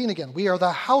 3:15 again. We are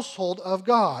the household of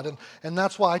God. And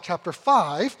that's why chapter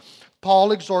 5,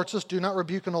 Paul exhorts us, do not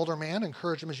rebuke an older man.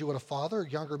 Encourage him as you would a father.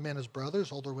 Younger men as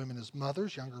brothers. Older women as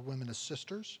mothers. Younger women as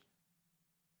sisters.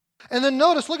 And then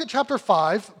notice, look at chapter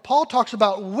 5. Paul talks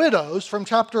about widows from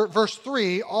verse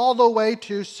 3 all the way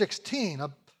to 16.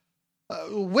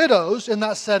 Widows in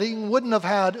that setting wouldn't have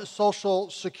had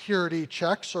social security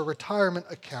checks or retirement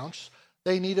accounts.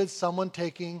 They needed someone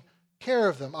taking care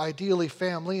of them, ideally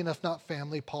family, and if not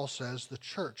family, Paul says the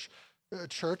church.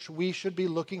 Church, we should be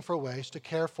looking for ways to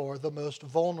care for the most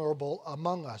vulnerable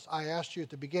among us. I asked you at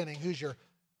the beginning, who's your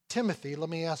Timothy? Let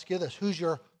me ask you this, who's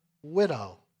your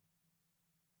widow?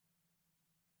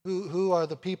 Who are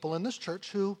the people in this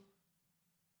church who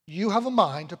you have a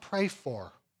mind to pray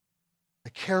for,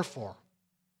 to care for,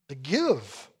 to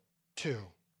give to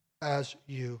as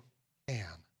you can?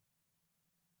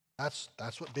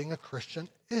 That's what being a Christian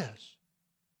is.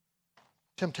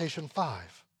 Temptation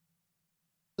 5.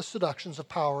 The seductions of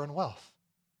power and wealth.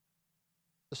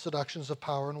 The seductions of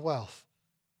power and wealth.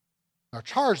 Our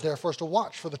charge, therefore, is to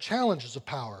watch for the challenges of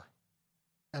power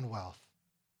and wealth.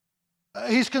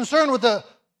 He's concerned with the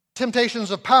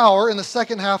temptations of power in the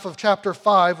second half of chapter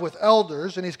 5 with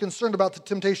elders, and he's concerned about the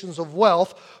temptations of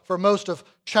wealth for most of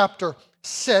chapter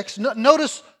 6.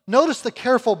 Notice the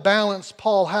careful balance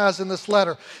Paul has in this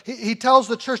letter. He tells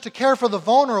the church to care for the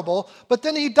vulnerable, but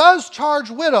then he does charge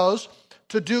widows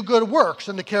to do good works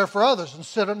and to care for others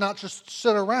and not just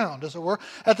sit around, as it were.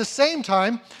 At the same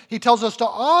time, he tells us to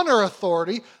honor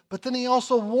authority, but then he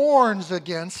also warns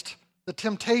against the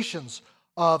temptations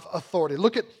of authority.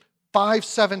 Look at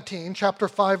 5:17, chapter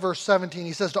 5, verse 17.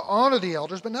 He says to honor the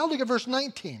elders, but now look at verse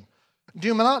 19.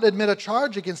 Do not admit a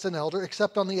charge against an elder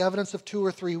except on the evidence of 2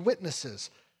 or 3 witnesses.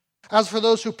 As for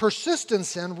those who persist in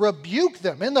sin, rebuke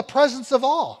them in the presence of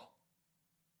all.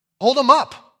 Hold them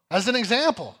up as an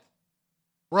example.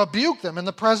 Rebuke them in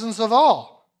the presence of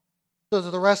all, so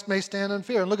that the rest may stand in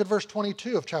fear. And look at verse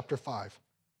 22 of chapter 5.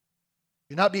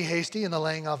 Do not be hasty in the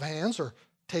laying of hands or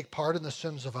take part in the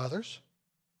sins of others.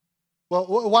 Well,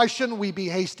 why shouldn't we be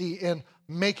hasty in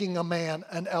making a man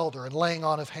an elder and laying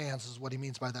on of hands is what he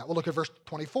means by that. Well, look at verse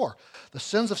 24. The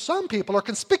sins of some people are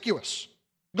conspicuous,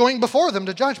 going before them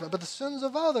to judgment, but the sins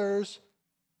of others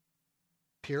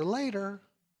appear later,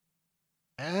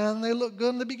 and they look good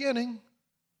in the beginning.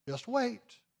 Just wait.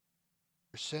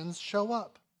 Your sins show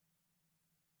up.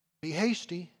 Be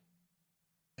hasty,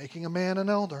 making a man an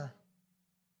elder.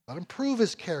 Let him prove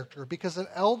his character, because an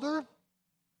elder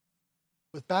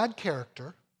with bad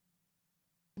character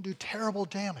can do terrible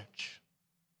damage.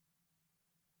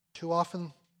 Too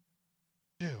often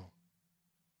do.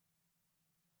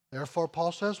 Therefore,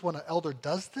 Paul says, when an elder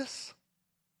does this,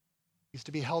 he's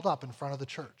to be held up in front of the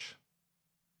church.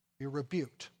 Be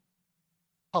rebuked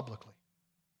publicly.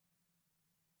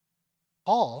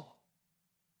 Paul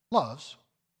loves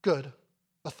good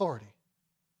authority.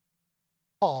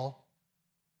 Paul,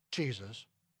 Jesus,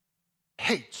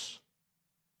 hates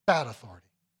bad authority.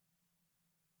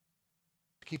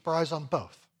 keep our eyes on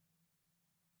both.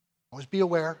 Always be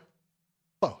aware,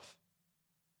 both.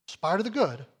 Aspire to the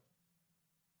good,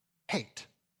 hate,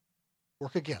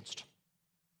 work against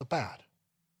the bad.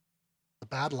 The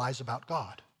bad lies about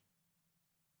God,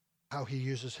 how he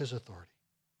uses his authority.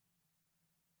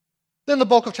 Then the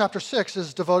bulk of chapter 6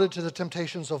 is devoted to the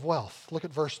temptations of wealth. Look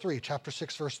at verse 3, chapter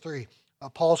 6, verse 3.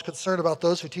 Paul's concerned about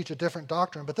those who teach a different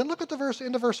doctrine. But then look at the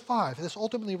end of verse 5. This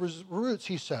ultimately roots,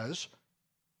 he says,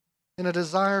 in a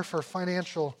desire for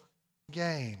financial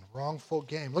gain, wrongful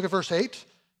gain. Look at verse 8.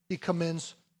 He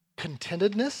commends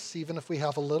contentedness, even if we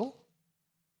have a little.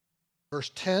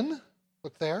 Verse 10,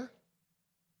 look there,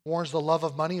 warns the love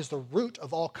of money is the root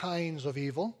of all kinds of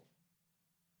evil.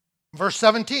 Verse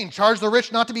 17, charge the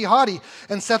rich not to be haughty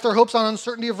and set their hopes on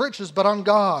uncertainty of riches, but on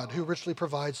God, who richly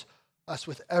provides us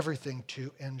with everything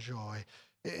to enjoy.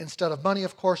 Instead of money,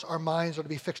 of course, our minds are to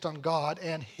be fixed on God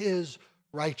and his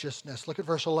righteousness. Look at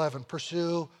verse 11.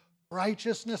 Pursue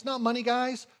righteousness, not money,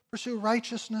 guys. Pursue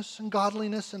righteousness and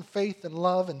godliness and faith and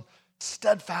love and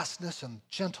steadfastness and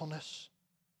gentleness.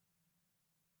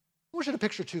 I want you to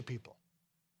picture two people.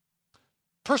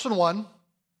 Person one,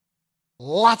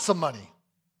 lots of money,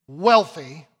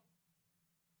 wealthy,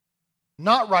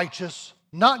 not righteous,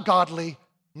 not godly,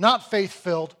 not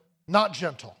faith-filled, not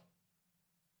gentle.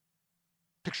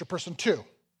 Picture person two.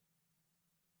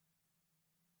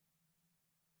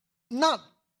 Not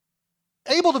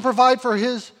able to provide for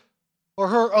his or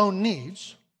her own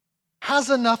needs, has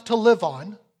enough to live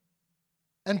on,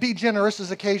 and be generous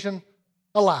as occasion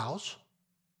allows,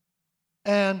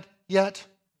 and yet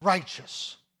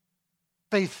righteous,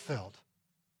 faith-filled,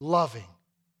 loving,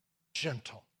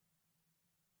 gentle.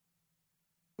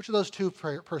 Which of those two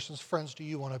persons, friends, do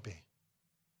you want to be?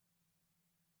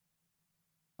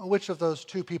 Which of those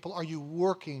two people are you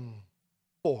working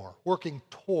for, working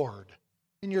toward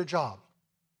in your job,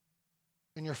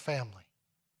 in your family?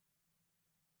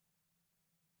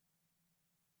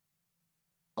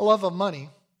 A love of money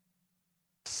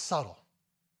is subtle.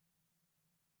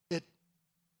 It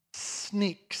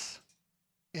sneaks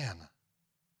in. It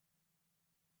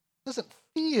doesn't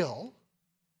feel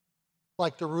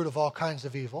like the root of all kinds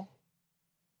of evil.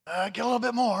 Get a little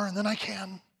bit more and then I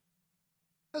can.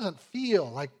 It doesn't feel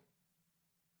like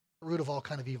the root of all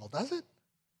kind of evil, does it? Of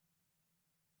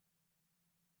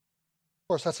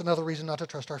course, that's another reason not to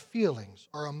trust our feelings,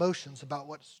 our emotions about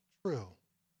what's true.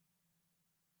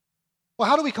 Well,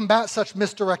 how do we combat such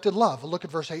misdirected love? Well, look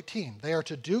at verse 18. They are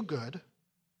to do good,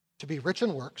 to be rich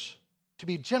in works, to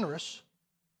be generous,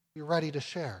 be ready to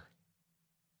share.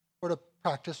 We're to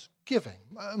practice giving.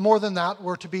 More than that,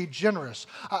 we're to be generous.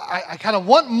 I kind of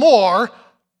want more.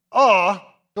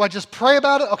 Do I just pray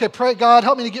about it? Okay, pray, God,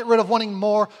 help me to get rid of wanting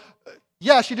more.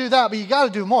 Yes, you do that, but you got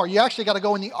to do more. You actually got to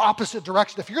go in the opposite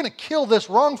direction. If you're going to kill this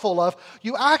wrongful love,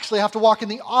 you actually have to walk in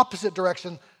the opposite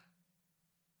direction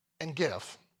and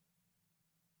give.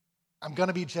 I'm going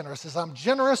to be generous. As I'm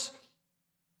generous,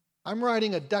 I'm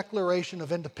writing a declaration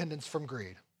of independence from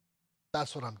greed.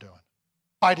 That's what I'm doing.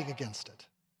 Fighting against it.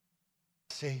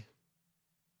 See?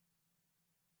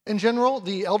 In general,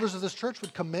 the elders of this church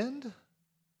would commend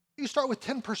you start with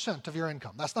 10% of your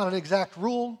income. That's not an exact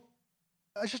rule.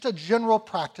 It's just a general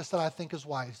practice that I think is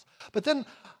wise. But then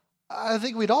I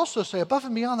think we'd also say, above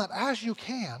and beyond that, as you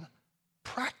can,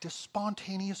 practice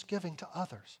spontaneous giving to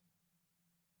others.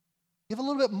 Give a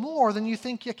little bit more than you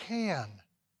think you can,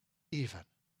 even.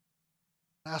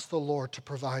 Ask the Lord to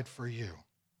provide for you.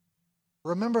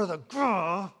 Remember the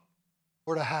grr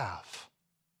or to have.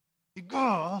 The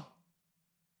grr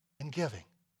in giving.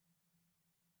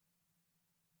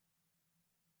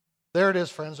 There it is,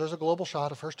 friends. There's a global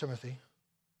shot of 1 Timothy.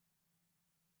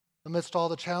 Amidst all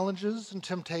the challenges and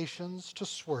temptations to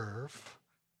swerve,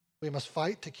 we must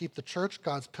fight to keep the church,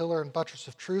 God's pillar and buttress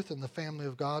of truth, and the family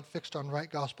of God fixed on right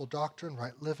gospel doctrine,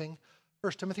 right living.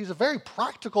 1 Timothy is a very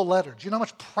practical letter. Do you know how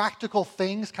much practical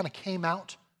things kind of came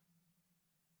out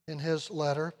in his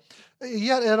letter?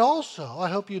 Yet it also, I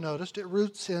hope you noticed, it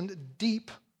roots in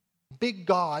deep, big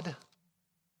God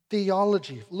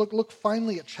theology. Look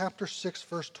finally at chapter 6,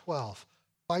 verse 12.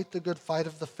 Fight the good fight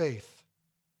of the faith.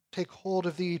 Take hold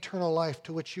of the eternal life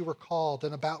to which you were called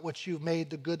and about which you made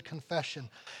the good confession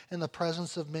in the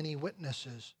presence of many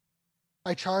witnesses.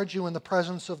 I charge you in the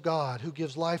presence of God, who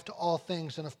gives life to all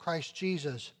things, and of Christ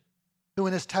Jesus, who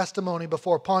in his testimony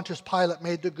before Pontius Pilate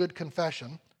made the good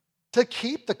confession, to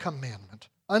keep the commandment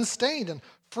unstained and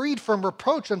freed from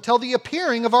reproach until the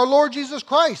appearing of our Lord Jesus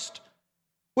Christ,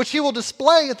 which he will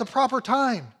display at the proper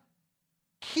time.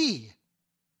 He,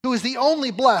 who is the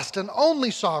only blessed and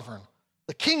only sovereign,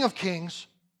 the King of kings,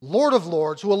 Lord of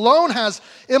lords, who alone has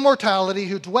immortality,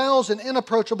 who dwells in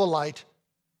inapproachable light,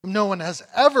 whom no one has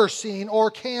ever seen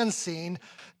or can see.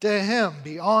 To him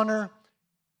be honor,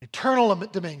 eternal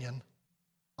dominion.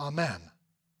 Amen.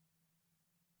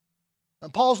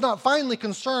 And Paul's not finally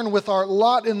concerned with our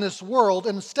lot in this world.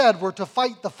 Instead, we're to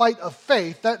fight the fight of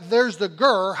faith. There's the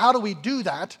gur. How do we do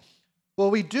that? Well,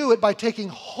 we do it by taking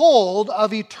hold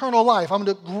of eternal life. I'm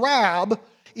going to grab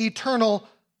eternal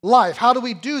life. How do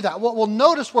we do that? Well,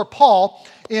 notice where Paul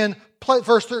in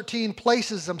verse 13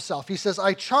 places himself. He says,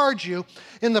 I charge you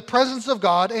in the presence of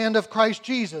God and of Christ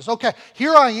Jesus. Okay,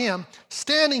 here I am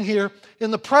standing here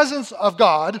in the presence of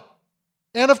God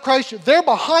and of Christ. They're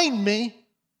behind me,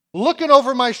 looking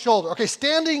over my shoulder. Okay,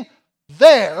 standing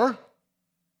there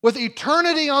with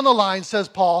eternity on the line, says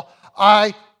Paul,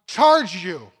 I charge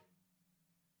you.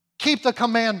 Keep the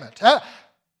commandment.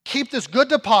 Keep this good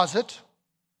deposit,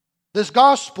 this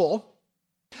gospel,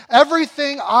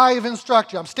 everything I've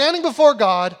instructed you. I'm standing before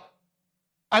God.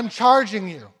 I'm charging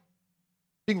you.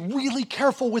 Being really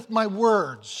careful with my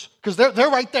words, because they're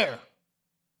right there.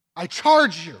 I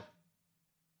charge you.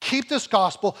 Keep this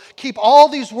gospel. Keep all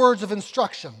these words of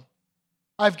instruction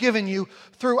I've given you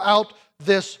throughout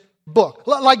this book.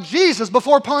 Like Jesus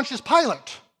before Pontius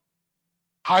Pilate.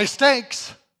 High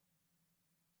stakes.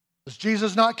 Was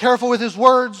Jesus not careful with his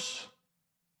words?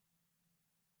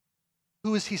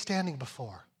 Who is he standing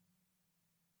before?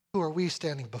 Who are we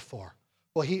standing before?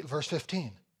 Well, verse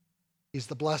 15. He's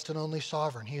the blessed and only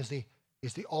sovereign. He's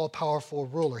the all-powerful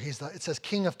ruler. It says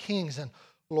King of kings and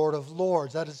Lord of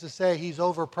lords. That is to say, he's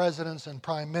over presidents and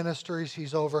prime ministers.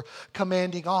 He's over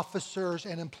commanding officers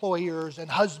and employers and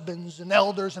husbands and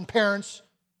elders and parents.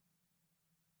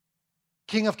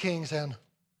 King of kings and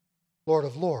Lord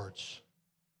of lords.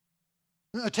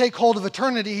 Take hold of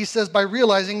eternity, he says, by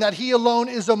realizing that he alone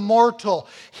is immortal.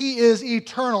 He is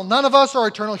eternal. None of us are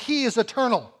eternal. He is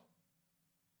eternal.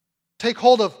 Take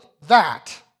hold of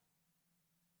that.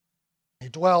 He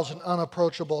dwells in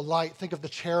unapproachable light. Think of the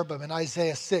cherubim in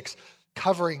Isaiah 6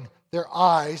 covering their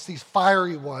eyes, these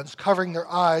fiery ones covering their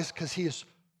eyes because he is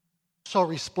so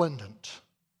resplendent.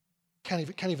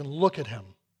 Can't even look at him.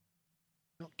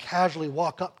 Don't casually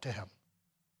walk up to him.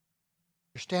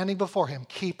 You're standing before him.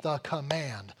 Keep the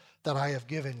command that I have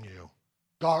given you.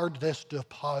 Guard this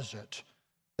deposit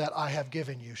that I have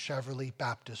given you, Cheverly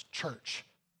Baptist Church.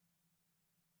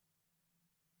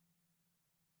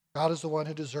 God is the one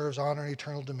who deserves honor and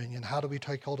eternal dominion. How do we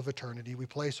take hold of eternity? We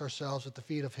place ourselves at the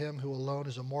feet of him who alone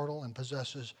is immortal and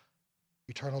possesses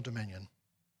eternal dominion.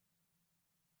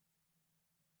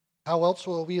 How else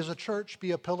will we as a church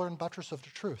be a pillar and buttress of the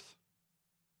truth?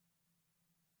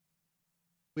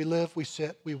 We live, we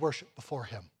sit, we worship before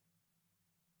him,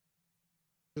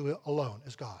 who alone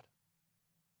is God.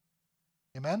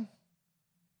 Amen?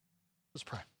 Let's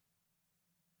pray.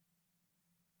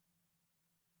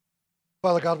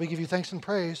 Father God, we give you thanks and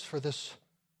praise for this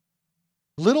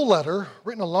little letter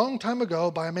written a long time ago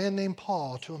by a man named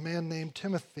Paul to a man named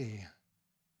Timothy.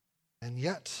 And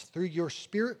yet, through your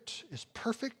Spirit, is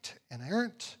perfect,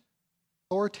 inerrant,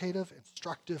 authoritative,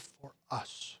 instructive for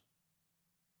us.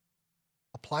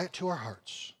 Apply it to our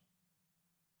hearts.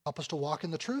 Help us to walk in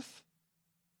the truth,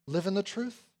 live in the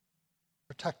truth,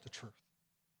 protect the truth.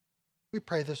 We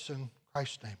pray this in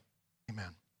Christ's name.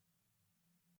 Amen.